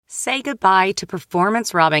Say goodbye to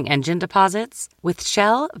performance-robbing engine deposits with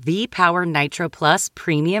Shell V-Power Nitro Plus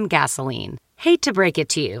Premium Gasoline. Hate to break it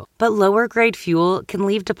to you, but lower-grade fuel can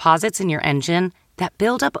leave deposits in your engine that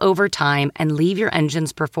build up over time and leave your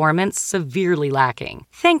engine's performance severely lacking.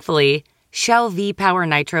 Thankfully, Shell V-Power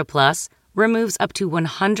Nitro Plus removes up to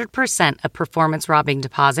 100% of performance-robbing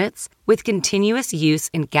deposits with continuous use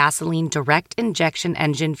in gasoline direct injection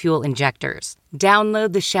engine fuel injectors.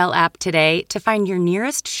 Download the Shell app today to find your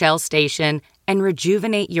nearest Shell station and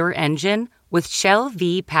rejuvenate your engine with Shell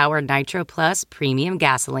V-Power Nitro Plus Premium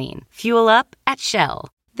Gasoline. Fuel up at Shell.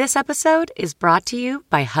 This episode is brought to you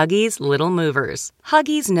by Huggies Little Movers.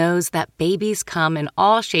 Huggies knows that babies come in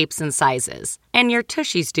all shapes and sizes, and your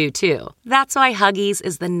tushies do too. That's why Huggies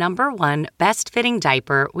is the #1 best-fitting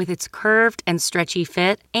diaper with its curved and stretchy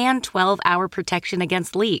fit and 12-hour protection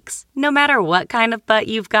against leaks. No matter what kind of butt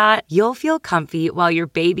you've got, you'll feel comfy while your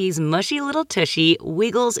baby's mushy little tushy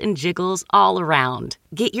wiggles and jiggles all around.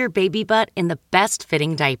 Get your baby butt in the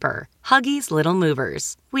best-fitting diaper. Huggies Little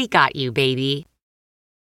Movers. We got you, baby.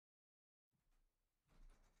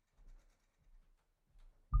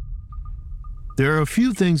 There are a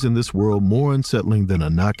few things in this world more unsettling than a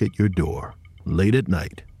knock at your door, late at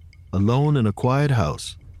night, alone in a quiet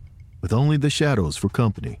house, with only the shadows for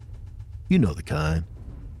company. You know the kind.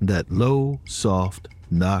 That low, soft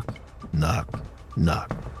knock, knock,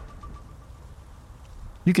 knock.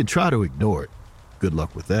 You can try to ignore it. Good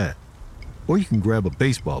luck with that. Or you can grab a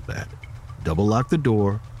baseball bat, double lock the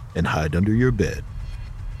door, and hide under your bed.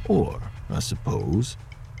 Or, I suppose,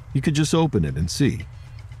 you could just open it and see.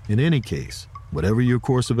 In any case, whatever your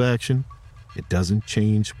course of action, it doesn't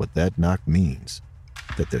change what that knock means.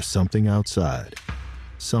 That there's something outside.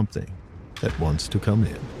 Something that wants to come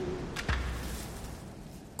in.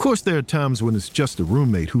 Of course, there are times when it's just a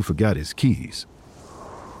roommate who forgot his keys.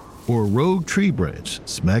 Or a rogue tree branch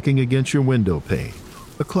smacking against your window pane.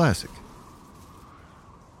 A classic.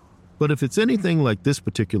 But if it's anything like this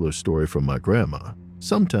particular story from my grandma,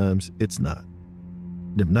 sometimes it's not.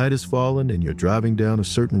 And if night has fallen and you're driving down a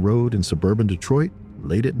certain road in suburban Detroit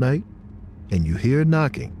late at night and you hear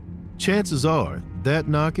knocking, chances are that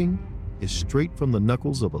knocking is straight from the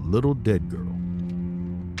knuckles of a little dead girl.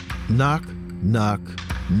 Knock, knock,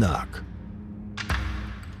 knock.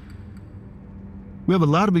 We have a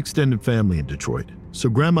lot of extended family in Detroit, so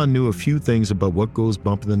Grandma knew a few things about what goes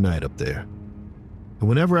bump in the night up there. And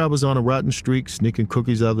whenever I was on a rotten streak, sneaking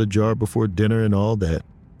cookies out of the jar before dinner and all that,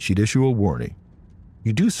 she'd issue a warning.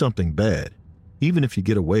 You do something bad, even if you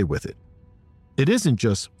get away with it. It isn't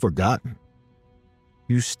just forgotten.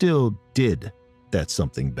 You still did that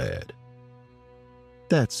something bad.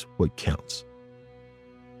 That's what counts.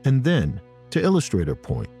 And then, to illustrate her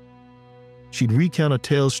point, she'd recount a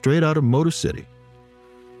tale straight out of Motor City.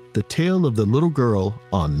 The tale of the little girl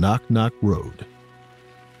on Knock Knock Road.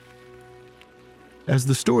 As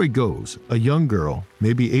the story goes, a young girl,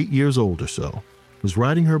 maybe 8 years old or so, was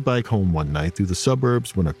riding her bike home one night through the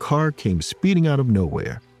suburbs when a car came speeding out of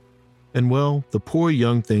nowhere. And well, the poor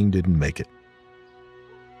young thing didn't make it.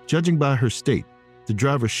 Judging by her state, the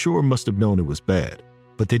driver sure must have known it was bad,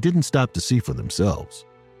 but they didn't stop to see for themselves.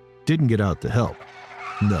 Didn't get out to help.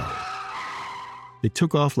 No. They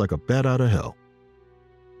took off like a bat out of hell.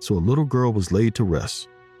 So a little girl was laid to rest,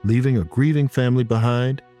 leaving a grieving family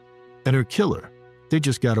behind, and her killer, they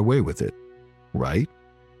just got away with it, right?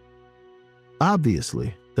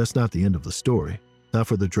 Obviously, that's not the end of the story, not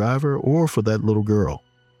for the driver or for that little girl,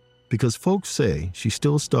 because folks say she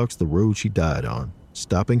still stalks the road she died on,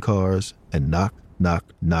 stopping cars and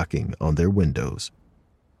knocking on their windows,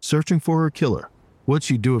 searching for her killer. What'd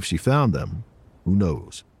she do if she found them? Who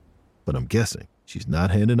knows? But I'm guessing she's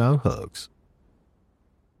not handing out hugs.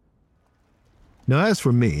 Now, as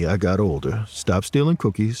for me, I got older, stopped stealing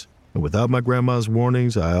cookies, and without my grandma's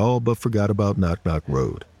warnings, I all but forgot about Knock Knock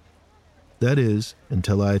Road. That is,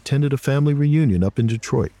 until I attended a family reunion up in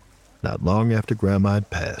Detroit, not long after Grandma had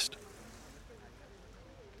passed.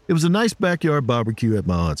 It was a nice backyard barbecue at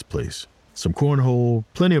my aunt's place. Some cornhole,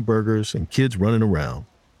 plenty of burgers, and kids running around.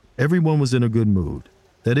 Everyone was in a good mood.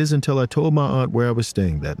 That is, until I told my aunt where I was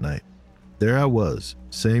staying that night. There I was,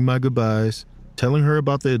 saying my goodbyes, telling her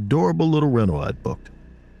about the adorable little rental I'd booked,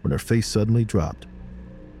 when her face suddenly dropped.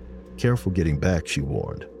 Careful getting back, she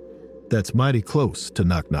warned. That's mighty close to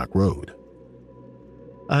Knock Knock Road.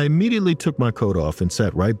 I immediately took my coat off and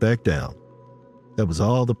sat right back down. That was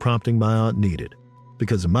all the prompting my aunt needed,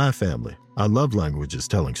 because in my family, our love language is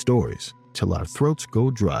telling stories till our throats go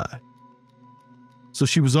dry. So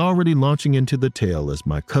she was already launching into the tale as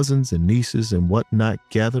my cousins and nieces and whatnot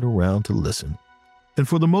gathered around to listen. And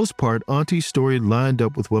for the most part, Auntie's story lined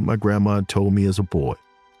up with what my grandma had told me as a boy.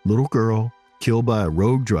 little girl, killed by a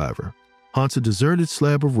rogue driver, haunts a deserted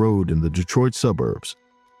slab of road in the Detroit suburbs.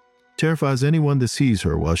 Terrifies anyone that sees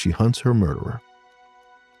her while she hunts her murderer.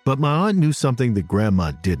 But my aunt knew something that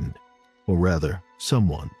Grandma didn't. Or rather,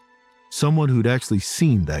 someone. Someone who'd actually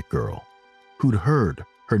seen that girl. Who'd heard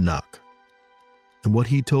her knock. And what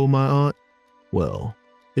he told my aunt? Well,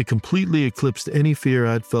 it completely eclipsed any fear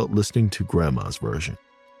I'd felt listening to Grandma's version.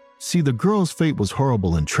 See, the girl's fate was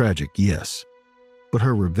horrible and tragic, yes. But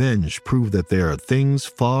her revenge proved that there are things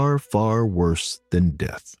far, far worse than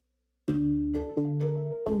death.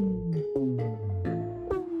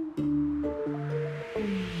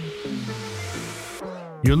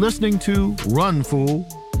 You're listening to Run, Fool.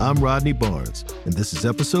 I'm Rodney Barnes, and this is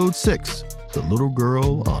episode 6, The Little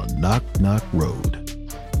Girl on Knock Knock Road.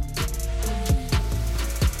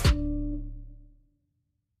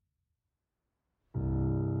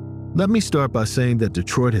 Let me start by saying that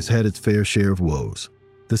Detroit has had its fair share of woes.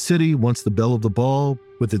 The city, once the belle of the ball,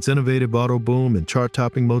 with its innovative auto boom and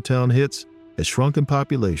chart-topping Motown hits, has shrunk in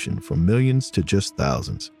population from millions to just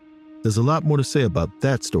thousands. There's a lot more to say about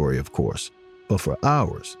that story, of course, but for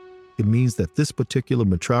ours, it means that this particular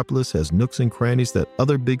metropolis has nooks and crannies that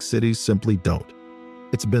other big cities simply don't.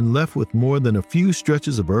 It's been left with more than a few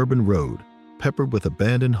stretches of urban road, peppered with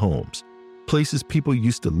abandoned homes, places people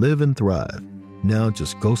used to live and thrive, now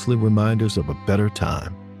just ghostly reminders of a better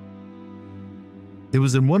time. It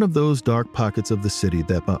was in one of those dark pockets of the city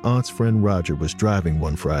that my aunt's friend Roger was driving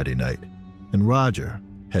one Friday night, and Roger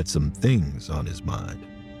had some things on his mind.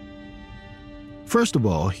 First of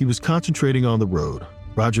all, he was concentrating on the road,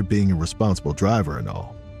 Roger being a responsible driver and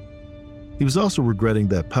all. He was also regretting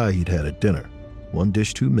that pie he'd had at dinner, one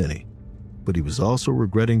dish too many, but he was also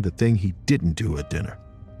regretting the thing he didn't do at dinner,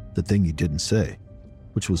 the thing he didn't say,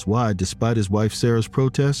 which was why, despite his wife Sarah's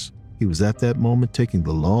protests, he was at that moment taking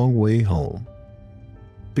the long way home.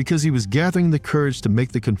 Because he was gathering the courage to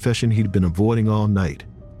make the confession he'd been avoiding all night.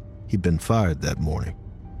 He'd been fired that morning.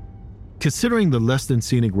 Considering the less than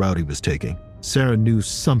scenic route he was taking, Sarah knew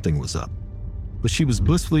something was up, but she was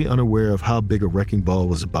blissfully unaware of how big a wrecking ball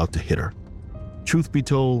was about to hit her. Truth be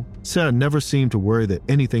told, Sarah never seemed to worry that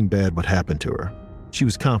anything bad would happen to her. She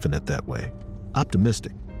was confident that way,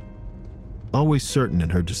 optimistic, always certain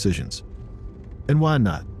in her decisions. And why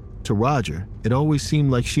not? To Roger, it always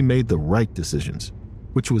seemed like she made the right decisions,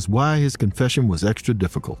 which was why his confession was extra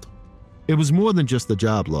difficult. It was more than just the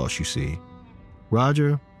job loss, you see.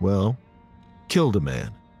 Roger, well, killed a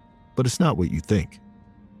man. But it's not what you think.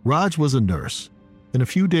 Raj was a nurse, and a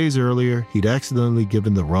few days earlier, he'd accidentally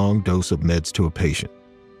given the wrong dose of meds to a patient.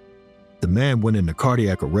 The man went into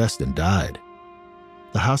cardiac arrest and died.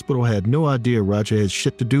 The hospital had no idea Roger had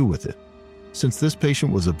shit to do with it, since this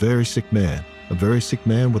patient was a very sick man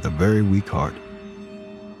with a very weak heart.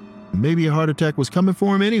 Maybe a heart attack was coming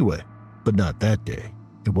for him anyway, but not that day.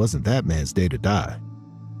 It wasn't that man's day to die.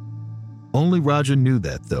 Only Roger knew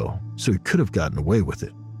that, though, so he could have gotten away with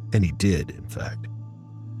it. And he did, in fact.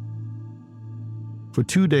 For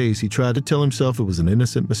 2 days, he tried to tell himself it was an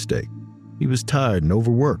innocent mistake. He was tired and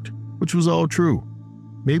overworked, which was all true.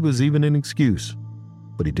 Maybe it was even an excuse.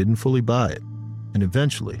 But he didn't fully buy it. And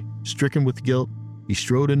eventually, stricken with guilt, he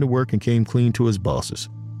strode into work and came clean to his bosses.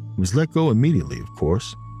 He was let go immediately, of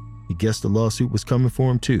course. He guessed the lawsuit was coming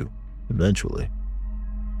for him too, eventually.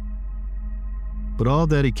 But all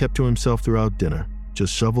that he kept to himself throughout dinner,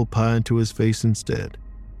 just shoveled pie into his face instead.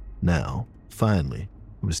 Now, finally,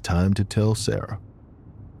 it was time to tell Sarah.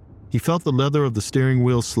 He felt the leather of the steering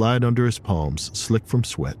wheel slide under his palms, slick from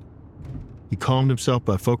sweat. He calmed himself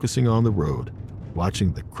by focusing on the road,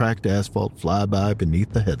 watching the cracked asphalt fly by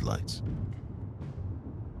beneath the headlights.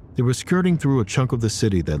 They were skirting through a chunk of the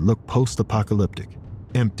city that looked post-apocalyptic,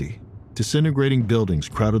 empty. Disintegrating buildings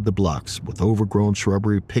crowded the blocks, with overgrown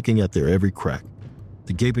shrubbery picking at their every crack.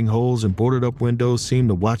 The gaping holes in boarded-up windows seemed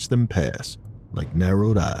to watch them pass, like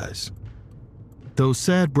narrowed eyes. Those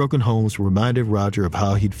sad, broken homes reminded Roger of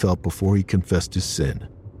how he'd felt before he confessed his sin,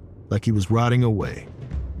 like he was rotting away.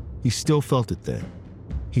 He still felt it then.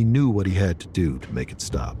 He knew what he had to do to make it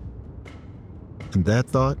stop. And that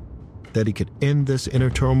thought, that he could end this inner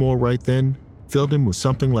turmoil right then, filled him with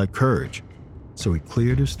something like courage. So he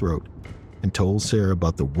cleared his throat and told Sarah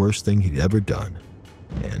about the worst thing he'd ever done.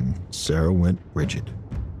 And Sarah went rigid.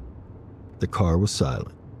 The car was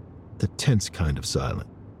silent. The tense kind of silent.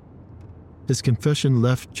 His confession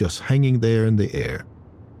left just hanging there in the air.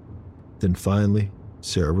 Then finally,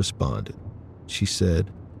 Sarah responded. She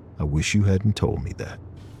said, "I wish you hadn't told me that."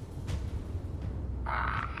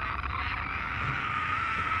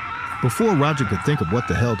 Before Roger could think of what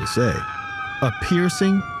the hell to say, a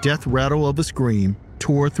piercing death rattle of a scream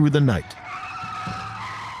tore through the night.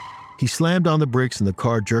 He slammed on the brakes and the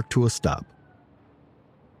car jerked to a stop.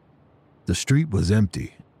 The street was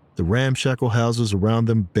empty, the ramshackle houses around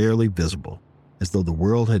them barely visible, as though the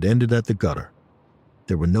world had ended at the gutter.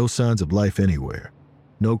 There were no signs of life anywhere,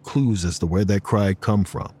 no clues as to where that cry had come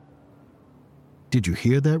from. "Did you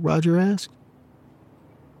hear that?" Roger asked.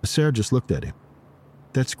 Sarah just looked at him.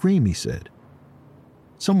 "That scream," he said.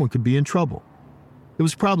 "Someone could be in trouble." "It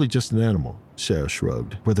was probably just an animal," Sarah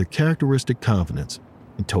shrugged, with her characteristic confidence,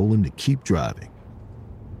 and told him to keep driving.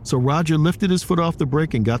 So Roger lifted his foot off the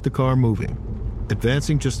brake and got the car moving,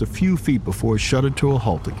 advancing just a few feet before it shuddered to a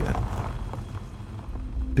halt again.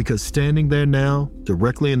 Because standing there now,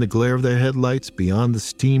 directly in the glare of their headlights, beyond the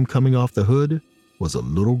steam coming off the hood, was a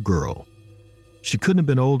little girl. She couldn't have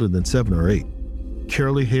been older than 7 or 8,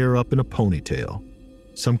 curly hair up in a ponytail,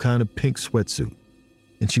 some kind of pink sweatsuit,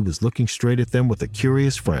 and she was looking straight at them with a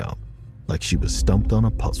curious frown, like she was stumped on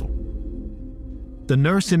a puzzle. The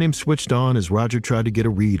nurse in him switched on as Roger tried to get a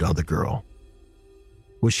read on the girl.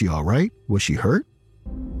 Was she all right? Was she hurt?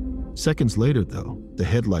 Seconds later, though, the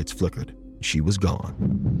headlights flickered. She was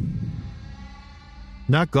gone.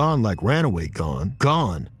 Not gone like ran away gone.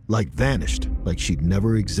 Gone like vanished, like she'd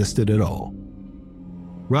never existed at all.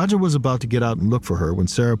 Roger was about to get out and look for her when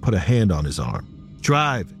Sarah put a hand on his arm.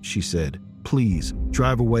 "Drive," she said. "Please,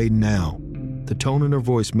 drive away now." The tone in her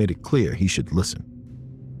voice made it clear he should listen.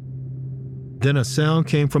 Then a sound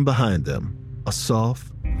came from behind them, a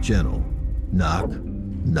soft, gentle knock,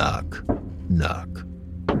 knock, knock.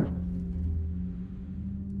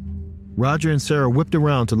 Roger and Sarah whipped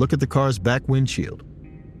around to look at the car's back windshield.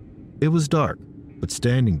 It was dark, but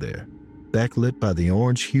standing there, backlit by the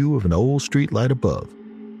orange hue of an old street light above,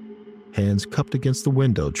 hands cupped against the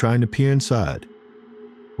window trying to peer inside,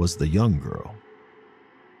 was the young girl.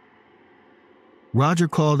 Roger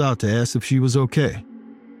called out to ask if she was okay.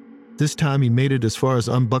 This time he made it as far as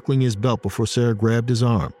unbuckling his belt before Sarah grabbed his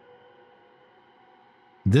arm.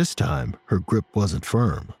 This time, her grip wasn't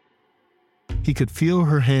firm. He could feel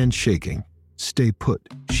her hand shaking. "Stay put,"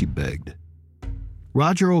 she begged.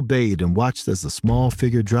 Roger obeyed and watched as the small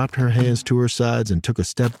figure dropped her hands to her sides and took a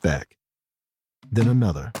step back. Then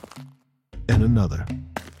another, and another,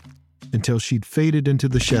 until she'd faded into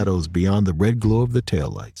the shadows beyond the red glow of the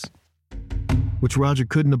taillights. Which Roger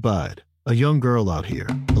couldn't abide. A young girl out here,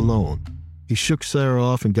 alone. He shook Sarah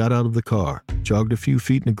off and got out of the car, jogged a few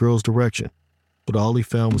feet in the girl's direction, but all he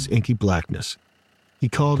found was inky blackness. He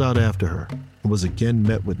called out after her and was again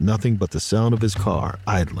met with nothing but the sound of his car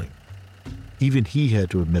idling. Even he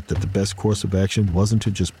had to admit that the best course of action wasn't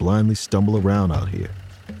to just blindly stumble around out here.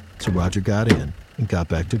 So Roger got in and got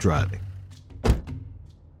back to driving.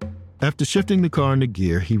 After shifting the car into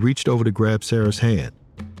gear, he reached over to grab Sarah's hand,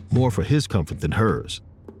 more for his comfort than hers,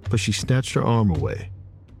 but she snatched her arm away.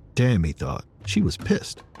 Damn, he thought, she was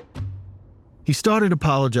pissed. He started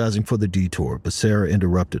apologizing for the detour, but Sarah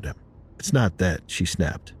interrupted him. "It's not that," she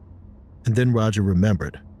snapped. And then Roger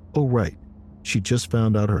remembered. Oh, right. She just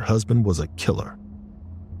found out her husband was a killer.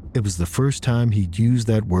 It was the first time he'd used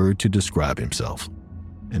that word to describe himself,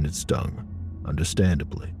 and it stung,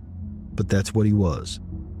 understandably. But that's what he was,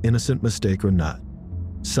 innocent mistake or not.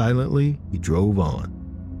 Silently, he drove on.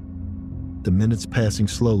 The minutes passing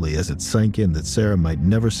slowly as it sank in that Sarah might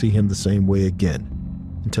never see him the same way again,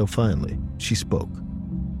 until finally she spoke,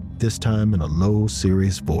 this time in a low,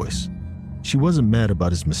 serious voice. She wasn't mad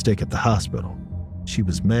about his mistake at the hospital. She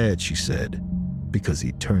was mad, she said, because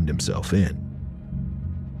he turned himself in.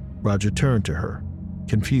 Roger turned to her,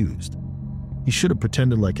 confused. He should have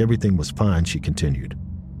pretended like everything was fine, she continued.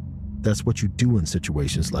 That's what you do in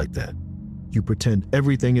situations like that. You pretend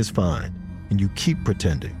everything is fine, and you keep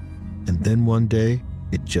pretending. And then one day,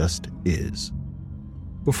 it just is.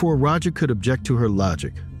 Before Roger could object to her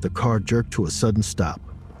logic, the car jerked to a sudden stop.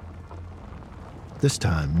 This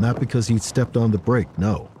time, not because he'd stepped on the brake,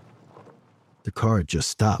 no. The car had just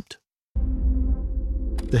stopped.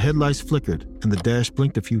 The headlights flickered, and the dash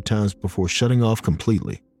blinked a few times before shutting off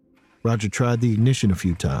completely. Roger tried the ignition a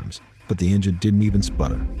few times, but the engine didn't even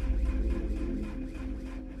sputter.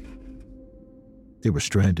 They were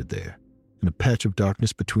stranded there, in a patch of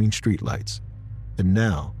darkness between streetlights. And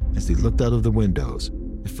now, as they looked out of the windows,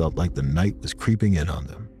 it felt like the night was creeping in on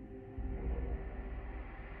them.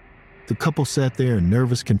 The couple sat there in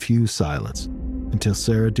nervous, confused silence until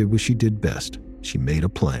Sarah did what she did best. She made a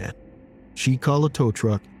plan. She'd call a tow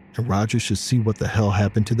truck, and Roger should see what the hell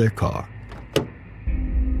happened to their car.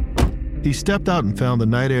 He stepped out and found the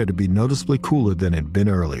night air to be noticeably cooler than it had been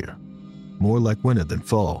earlier, more like winter than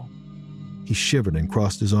fall. He shivered and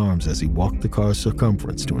crossed his arms as he walked the car's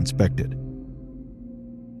circumference to inspect it.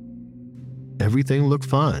 Everything looked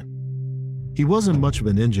fine. He wasn't much of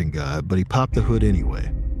an engine guy, but he popped the hood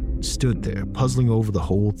anyway. Stood there, puzzling over the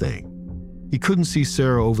whole thing. He couldn't see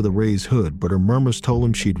Sarah over the raised hood, but her murmurs told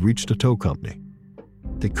him she'd reached a tow company.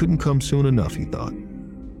 They couldn't come soon enough, he thought.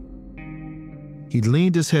 He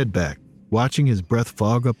leaned his head back, watching his breath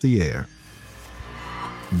fog up the air.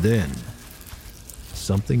 Then,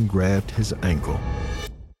 something grabbed his ankle.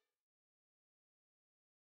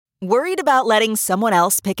 Worried about letting someone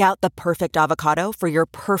else pick out the perfect avocado for your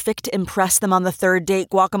perfect impress-them-on-the-third-date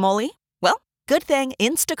guacamole? Well, good thing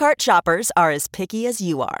Instacart shoppers are as picky as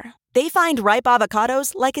you are. They find ripe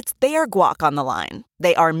avocados like it's their guac on the line.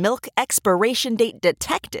 They are milk expiration date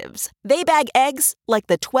detectives. They bag eggs like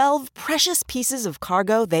the 12 precious pieces of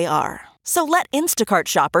cargo they are. So let Instacart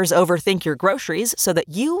shoppers overthink your groceries so that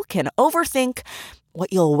you can overthink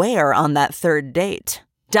what you'll wear on that third date.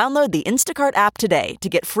 Download the Instacart app today to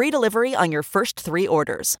get free delivery on your first 3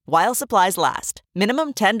 orders, while supplies last.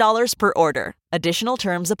 Minimum $10 per order. Additional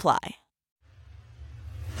terms apply.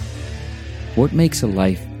 What makes a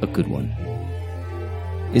life a good one?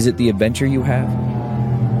 Is it the adventure you have?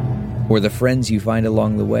 Or the friends you find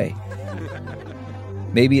along the way?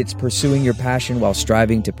 Maybe it's pursuing your passion while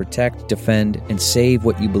striving to protect, defend, and save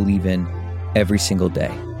what you believe in every single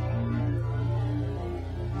day.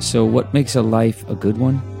 So what makes a life a good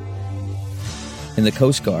one? In the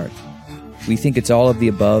Coast Guard, we think it's all of the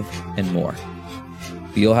above and more.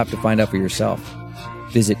 But you'll have to find out for yourself.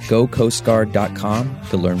 Visit gocoastguard.com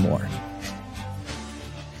to learn more.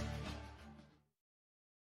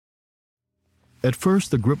 At first,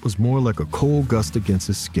 the grip was more like a cold gust against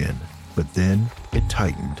his skin, but then it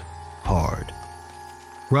tightened, hard.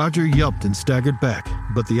 Roger yelped and staggered back,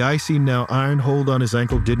 but the icy, now iron hold on his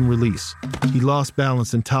ankle didn't release. He lost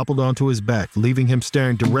balance and toppled onto his back, leaving him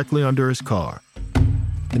staring directly under his car.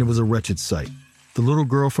 And it was a wretched sight. The little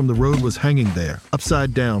girl from the road was hanging there,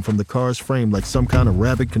 upside down from the car's frame like some kind of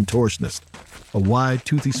rabid contortionist. A wide,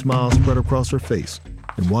 toothy smile spread across her face,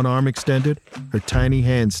 and one arm extended, her tiny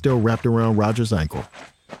hand still wrapped around Roger's ankle.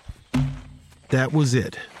 That was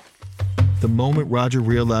it. The moment Roger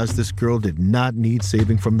realized this girl did not need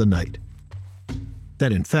saving from the night.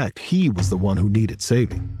 That, in fact, he was the one who needed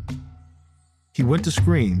saving. He went to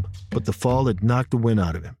scream, but the fall had knocked the wind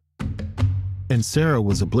out of him. And Sarah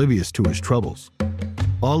was oblivious to his troubles.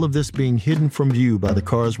 All of this being hidden from view by the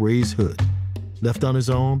car's raised hood. Left on his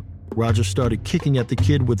own, Roger started kicking at the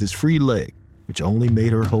kid with his free leg, which only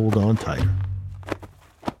made her hold on tighter.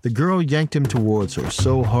 The girl yanked him towards her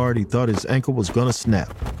so hard he thought his ankle was gonna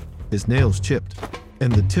snap. His nails chipped,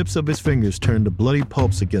 and the tips of his fingers turned to bloody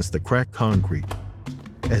pulps against the cracked concrete,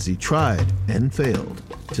 as he tried, and failed,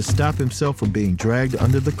 to stop himself from being dragged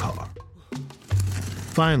under the car.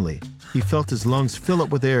 Finally, he felt his lungs fill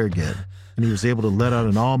up with air again, and he was able to let out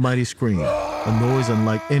an almighty scream, a noise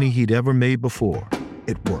unlike any he'd ever made before.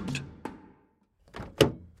 It worked.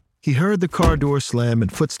 He heard the car door slam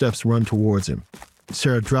and footsteps run towards him.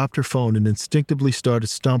 Sarah dropped her phone and instinctively started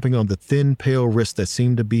stomping on the thin, pale wrist that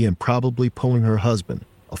seemed to be improbably pulling her husband,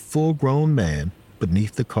 a full-grown man,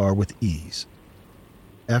 beneath the car with ease.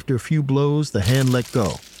 After a few blows, the hand let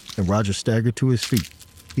go, and Roger staggered to his feet.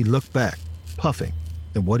 He looked back, puffing,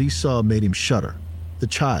 and what he saw made him shudder. The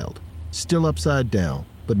child, still upside down,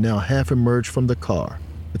 but now half emerged from the car,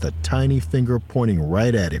 with a tiny finger pointing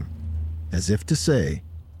right at him, as if to say,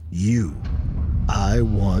 "You. I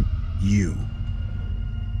want you."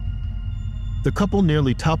 The couple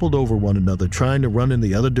nearly toppled over one another, trying to run in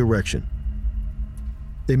the other direction.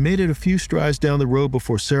 They made it a few strides down the road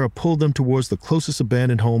before Sarah pulled them towards the closest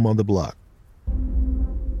abandoned home on the block.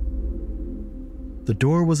 The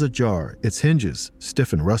door was ajar, its hinges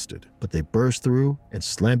stiff and rusted, but they burst through and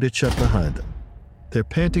slammed it shut behind them. Their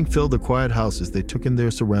panting filled the quiet house as they took in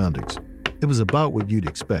their surroundings. It was about what you'd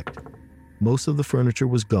expect. Most of the furniture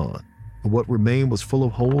was gone, and what remained was full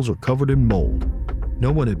of holes or covered in mold.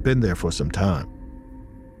 No one had been there for some time.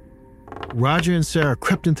 Roger and Sarah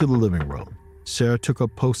crept into the living room. Sarah took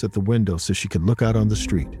up post at the window so she could look out on the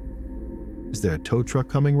street. "Is there a tow truck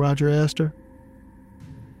coming?" Roger asked her.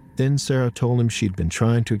 Then Sarah told him she'd been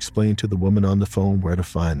trying to explain to the woman on the phone where to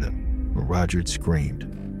find them, when Roger had screamed.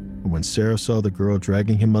 And when Sarah saw the girl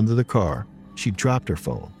dragging him under the car, she dropped her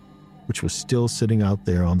phone, which was still sitting out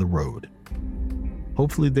there on the road.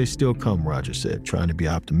 "Hopefully they still come," Roger said, trying to be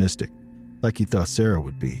optimistic, like he thought Sarah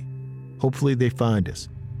would be. "Hopefully they find us."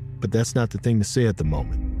 But that's not the thing to say at the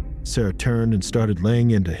moment. Sarah turned and started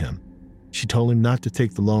laying into him. She told him not to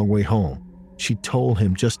take the long way home. She told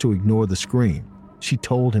him just to ignore the scream. She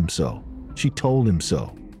told him so. She told him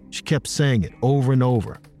so. She kept saying it over and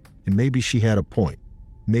over. And maybe she had a point.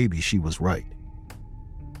 Maybe she was right.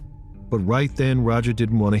 But right then, Roger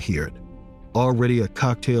didn't want to hear it. Already a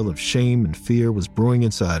cocktail of shame and fear was brewing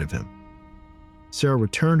inside of him. Sarah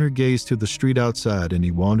returned her gaze to the street outside and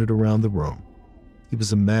he wandered around the room. He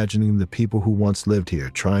was imagining the people who once lived here,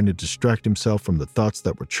 trying to distract himself from the thoughts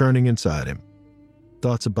that were churning inside him.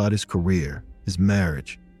 Thoughts about his career, his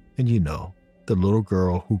marriage, and the little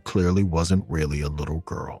girl who clearly wasn't really a little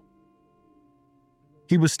girl.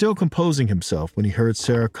 He was still composing himself when he heard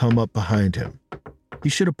Sarah come up behind him. He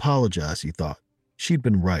should apologize, he thought. She'd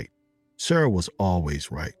been right. Sarah was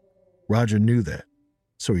always right. Roger knew that.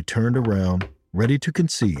 So he turned around, ready to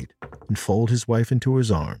concede, and fold his wife into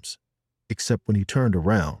his arms. Except when he turned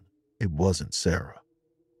around, it wasn't Sarah.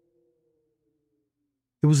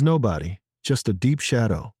 It was nobody, just a deep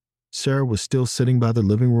shadow. Sarah was still sitting by the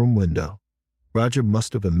living room window. Roger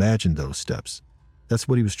must have imagined those steps. That's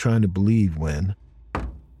what he was trying to believe when...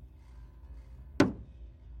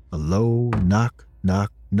 A low knock,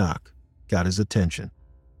 knock, knock got his attention.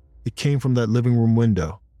 It came from that living room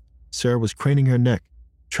window. Sarah was craning her neck,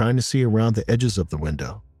 trying to see around the edges of the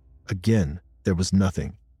window. Again, there was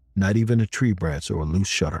nothing, not even a tree branch or a loose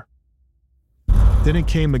shutter. Then it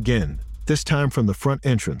came again, this time from the front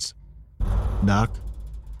entrance. Knock,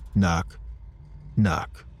 knock,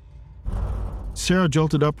 knock. Sarah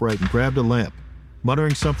jolted upright and grabbed a lamp,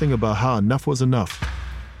 muttering something about how enough was enough.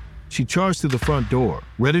 She charged through the front door,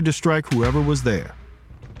 ready to strike whoever was there.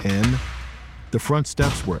 And the front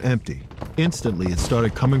steps were empty. Instantly, it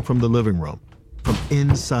started coming from the living room, from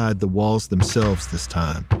inside the walls themselves this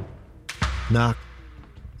time. Knock,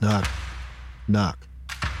 knock, knock.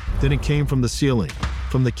 Then it came from the ceiling,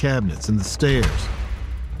 from the cabinets and the stairs.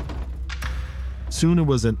 Soon it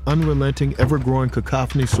was an unrelenting, ever-growing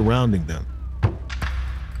cacophony surrounding them.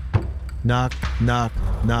 Knock, knock,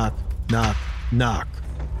 knock, knock, knock.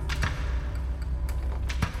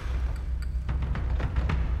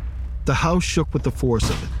 The house shook with the force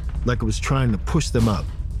of it, like it was trying to push them out.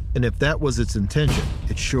 And if that was its intention,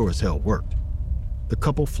 it sure as hell worked. The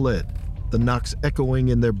couple fled, the knocks echoing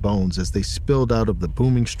in their bones as they spilled out of the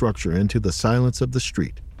booming structure into the silence of the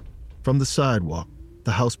street. From the sidewalk,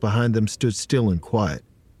 the house behind them stood still and quiet,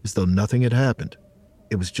 as though nothing had happened.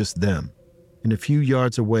 It was just them, and a few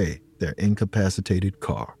yards away, their incapacitated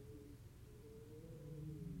car.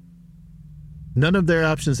 None of their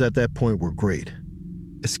options at that point were great.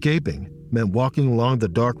 Escaping meant walking along the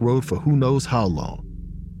dark road for who knows how long,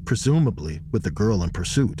 presumably with the girl in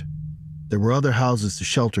pursuit. There were other houses to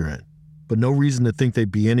shelter in, but no reason to think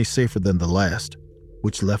they'd be any safer than the last,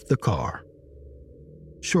 which left the car.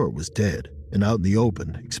 Sure, it was dead and out in the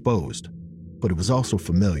open, exposed, but it was also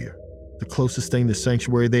familiar, the closest thing to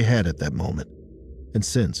sanctuary they had at that moment. And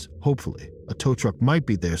since, hopefully, a tow truck might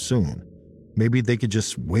be there soon, maybe they could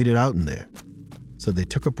just wait it out in there. So they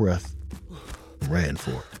took a breath and ran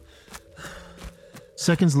for it.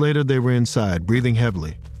 Seconds later, they were inside, breathing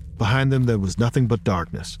heavily. Behind them, there was nothing but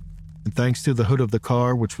darkness. And thanks to the hood of the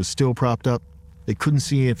car, which was still propped up, they couldn't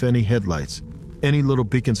see if any headlights, any little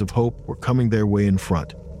beacons of hope, were coming their way in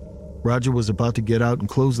front. Roger was about to get out and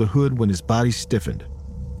close the hood when his body stiffened.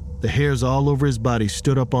 The hairs all over his body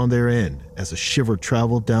stood up on their end as a shiver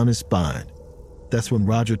traveled down his spine. That's when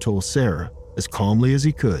Roger told Sarah, as calmly as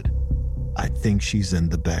he could, "I think she's in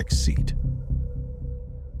the back seat."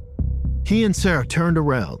 He and Sarah turned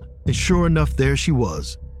around, and sure enough, there she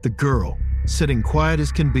was, the girl, sitting quiet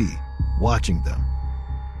as can be, watching them.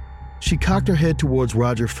 She cocked her head towards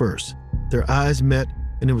Roger first. Their eyes met,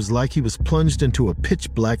 and it was like he was plunged into a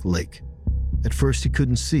pitch-black lake. At first he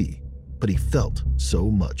couldn't see, but he felt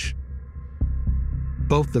so much.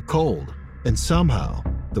 Both the cold and somehow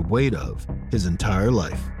the weight of his entire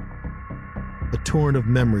life. A torrent of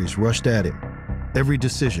memories rushed at him. Every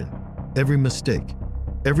decision, every mistake,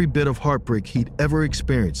 every bit of heartbreak he'd ever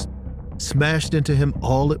experienced smashed into him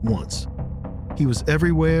all at once. He was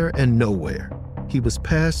everywhere and nowhere. He was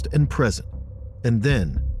past and present. And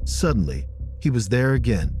then, suddenly, he was there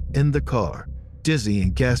again, in the car, dizzy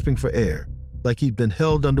and gasping for air, like he'd been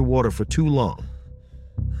held underwater for too long.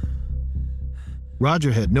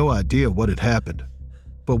 Roger had no idea what had happened,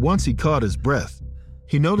 but once he caught his breath,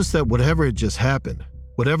 he noticed that whatever had just happened,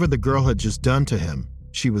 whatever the girl had just done to him,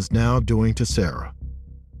 she was now doing to Sarah.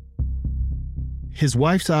 His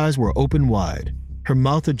wife's eyes were open wide, her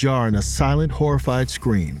mouth ajar in a silent, horrified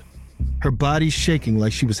scream, her body shaking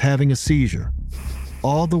like she was having a seizure.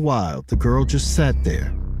 All the while, the girl just sat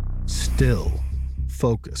there, still,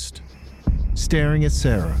 focused, staring at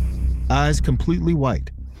Sarah, eyes completely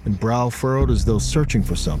white and brow furrowed as though searching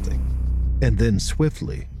for something. And then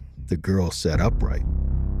swiftly, the girl sat upright.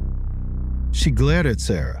 She glared at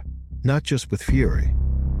Sarah, not just with fury,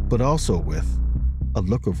 but also with a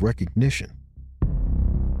look of recognition.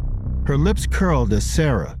 Her lips curled as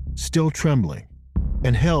Sarah, still trembling,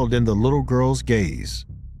 and held in the little girl's gaze,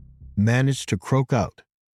 managed to croak out,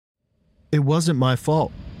 "It wasn't my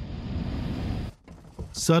fault."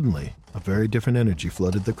 Suddenly, a very different energy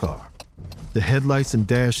flooded the car. The headlights and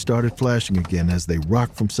dash started flashing again as they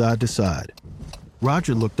rocked from side to side.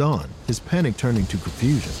 Roger looked on, his panic turning to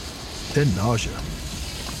confusion, then nausea.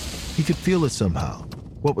 He could feel it somehow,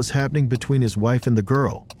 what was happening between his wife and the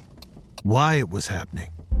girl, why it was happening.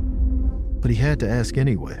 But he had to ask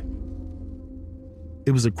anyway.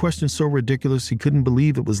 It was a question so ridiculous he couldn't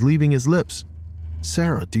believe it was leaving his lips.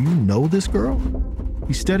 "Sarah, do you know this girl?"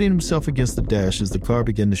 He steadied himself against the dash as the car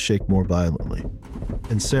began to shake more violently.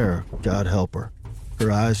 And Sarah, God help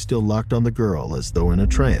her eyes still locked on the girl as though in a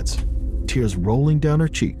trance, tears rolling down her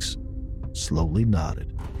cheeks, slowly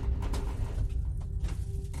nodded.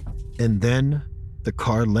 And then the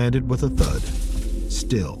car landed with a thud.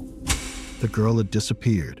 Still, the girl had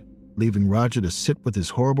disappeared, leaving Roger to sit with his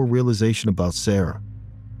horrible realization about Sarah,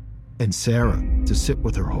 and Sarah to sit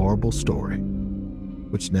with her horrible story,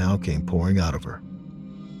 which now came pouring out of her.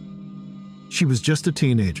 She was just a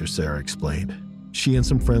teenager, Sarah explained. She and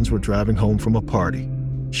some friends were driving home from a party.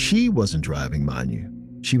 She wasn't driving, mind you.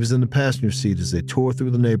 She was in the passenger seat as they tore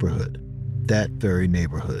through the neighborhood, that very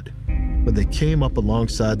neighborhood, when they came up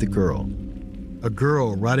alongside the girl. A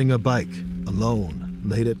girl riding a bike, alone,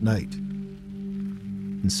 late at night.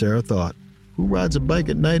 And Sarah thought, who rides a bike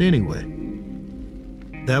at night anyway?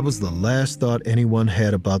 That was the last thought anyone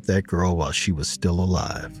had about that girl while she was still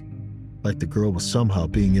alive. Like the girl was somehow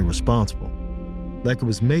being irresponsible. Like it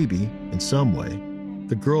was maybe, in some way,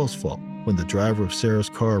 the girl's fault when the driver of Sarah's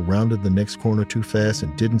car rounded the next corner too fast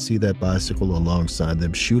and didn't see that bicycle alongside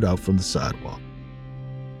them shoot out from the sidewalk.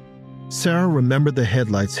 Sarah remembered the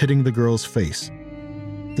headlights hitting the girl's face,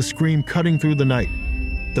 the scream cutting through the night,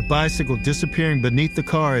 the bicycle disappearing beneath the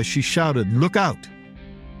car as she shouted, "Look out!"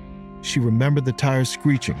 She remembered the tires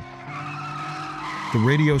screeching, the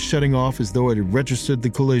radio shutting off as though it had registered the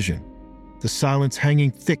collision, the silence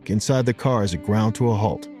hanging thick inside the car as it ground to a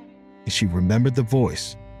halt. And she remembered the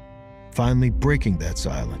voice, finally breaking that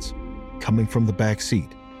silence, coming from the back seat.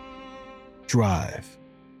 "Drive,"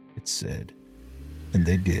 it said. And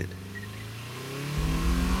they did.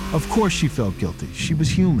 Of course she felt guilty. She was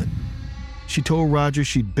human. She told Roger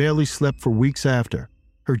she'd barely slept for weeks after,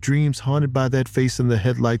 her dreams haunted by that face in the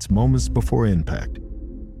headlights moments before impact.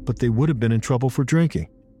 But they would have been in trouble for drinking.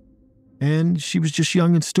 And she was just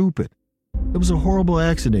young and stupid. It was a horrible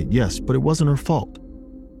accident, yes, but it wasn't her fault.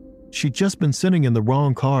 She'd just been sitting in the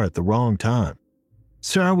wrong car at the wrong time.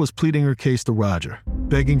 Sarah was pleading her case to Roger,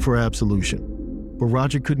 begging for absolution, but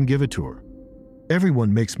Roger couldn't give it to her.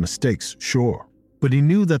 Everyone makes mistakes, sure, but he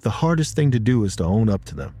knew that the hardest thing to do is to own up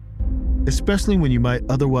to them, especially when you might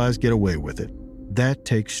otherwise get away with it. That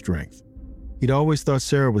takes strength. He'd always thought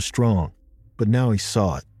Sarah was strong, but now he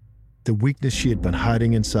saw it, the weakness she had been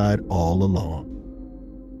hiding inside all along.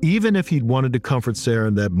 Even if he'd wanted to comfort Sarah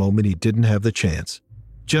in that moment, he didn't have the chance.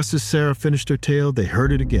 Just as Sarah finished her tale, they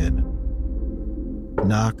heard it again.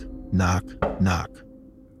 Knock, knock, knock.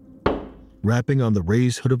 Rapping on the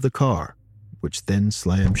raised hood of the car, which then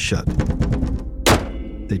slammed shut.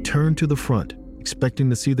 They turned to the front, expecting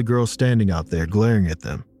to see the girl standing out there glaring at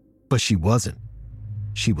them. But she wasn't.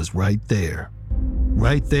 She was right there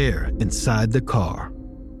inside the car.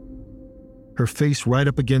 Her face right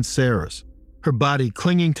up against Sarah's, her body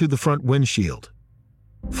clinging to the front windshield.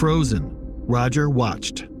 Frozen, Roger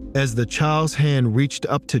watched as the child's hand reached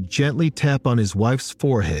up to gently tap on his wife's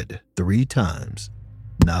forehead 3 times.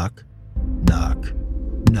 Knock, knock,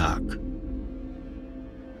 knock.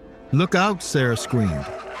 "Look out," Sarah screamed,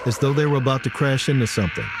 as though they were about to crash into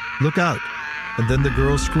something. "Look out." And then the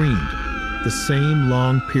girl screamed, the same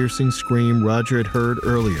long, piercing scream Roger had heard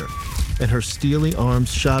earlier, and her steely arms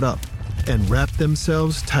shot up and wrapped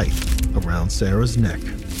themselves tight around Sarah's neck.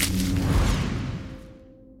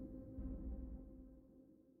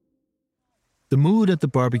 The mood at the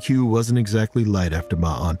barbecue wasn't exactly light after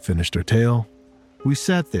my aunt finished her tale. We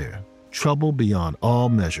sat there, troubled beyond all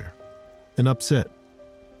measure, and upset.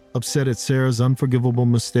 Upset at Sarah's unforgivable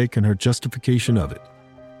mistake and her justification of it,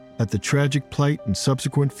 at the tragic plight and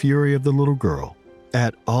subsequent fury of the little girl,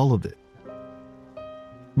 at all of it.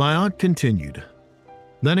 My aunt continued,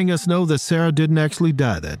 letting us know that Sarah didn't actually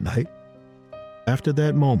die that night. After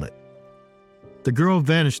that moment, the girl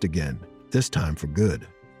vanished again, this time for good.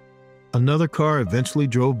 Another car eventually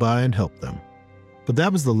drove by and helped them. But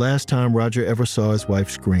that was the last time Roger ever saw his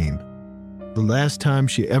wife scream. The last time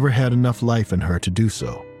she ever had enough life in her to do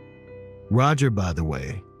so. Roger, by the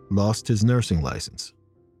way, lost his nursing license.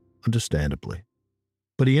 Understandably.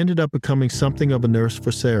 But he ended up becoming something of a nurse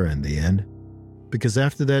for Sarah in the end, because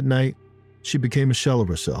after that night, she became a shell of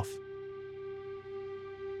herself.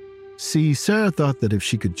 See, Sarah thought that if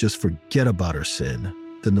she could just forget about her sin,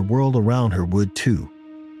 then the world around her would too.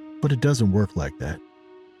 But it doesn't work like that.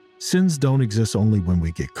 Sins don't exist only when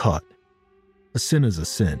we get caught. A sin is a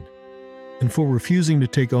sin. And for refusing to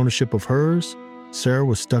take ownership of hers, Sarah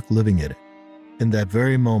was stuck living in it. In that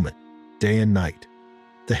very moment, day and night,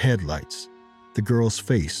 the headlights, the girl's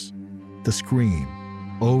face, the scream,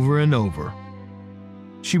 over and over.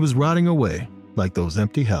 She was rotting away like those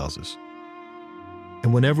empty houses.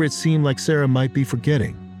 And whenever it seemed like Sarah might be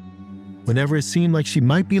forgetting, whenever it seemed like she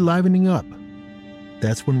might be livening up,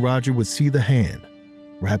 that's when Roger would see the hand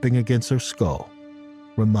rapping against her skull,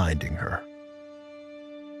 reminding her.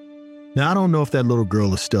 Now, I don't know if that little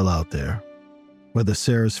girl is still out there, whether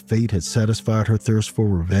Sarah's fate had satisfied her thirst for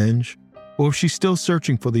revenge, or if she's still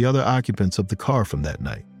searching for the other occupants of the car from that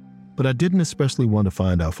night. But I didn't especially want to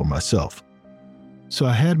find out for myself. So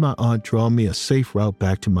I had my aunt draw me a safe route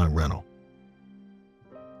back to my rental.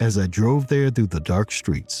 As I drove there through the dark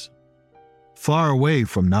streets, far away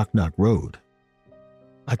from Knock Knock Road,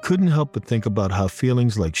 I couldn't help but think about how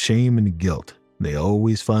feelings like shame and guilt, they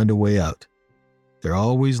always find a way out. They're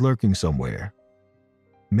always lurking somewhere,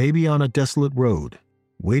 maybe on a desolate road,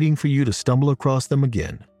 waiting for you to stumble across them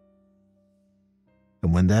again.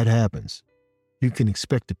 And when that happens, you can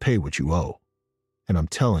expect to pay what you owe. And I'm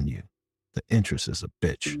telling you, the interest is a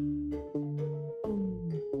bitch.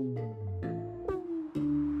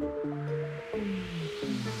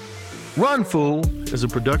 Run Fool is a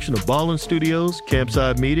production of Ballin Studios,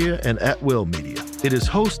 Campside Media, and At Will Media. It is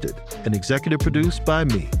hosted and executive produced by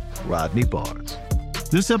me, Rodney Barnes.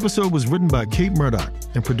 This episode was written by Kate Murdoch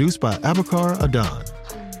and produced by Abakar Adan.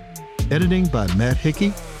 Editing by Matt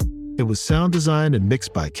Hickey. It was sound designed and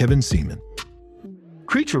mixed by Kevin Seaman.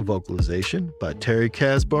 Creature vocalization by Terry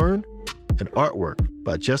Casburn and artwork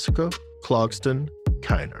by Jessica Clogston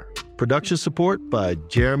Kiner. Production support by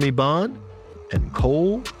Jeremy Bond and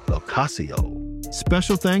Cole Ocasio.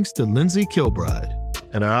 Special thanks to Lindsay Kilbride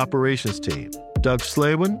and our operations team, Doug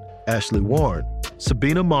Slaywin, Ashley Warren,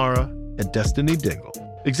 Sabina Mara, and Destiny Dingle.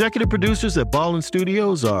 Executive producers at Ballin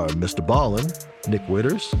Studios are Mr. Ballin, Nick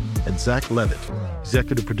Witters, and Zach Levitt.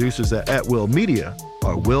 Executive producers at Will Media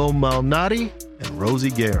are Will Malnati and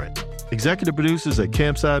Rosie Guerin. Executive producers at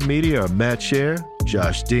Campside Media are Matt Scher,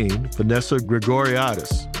 Josh Dean, Vanessa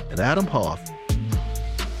Gregoriadis, and Adam Hoff.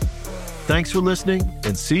 Thanks for listening,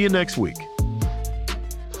 and see you next week.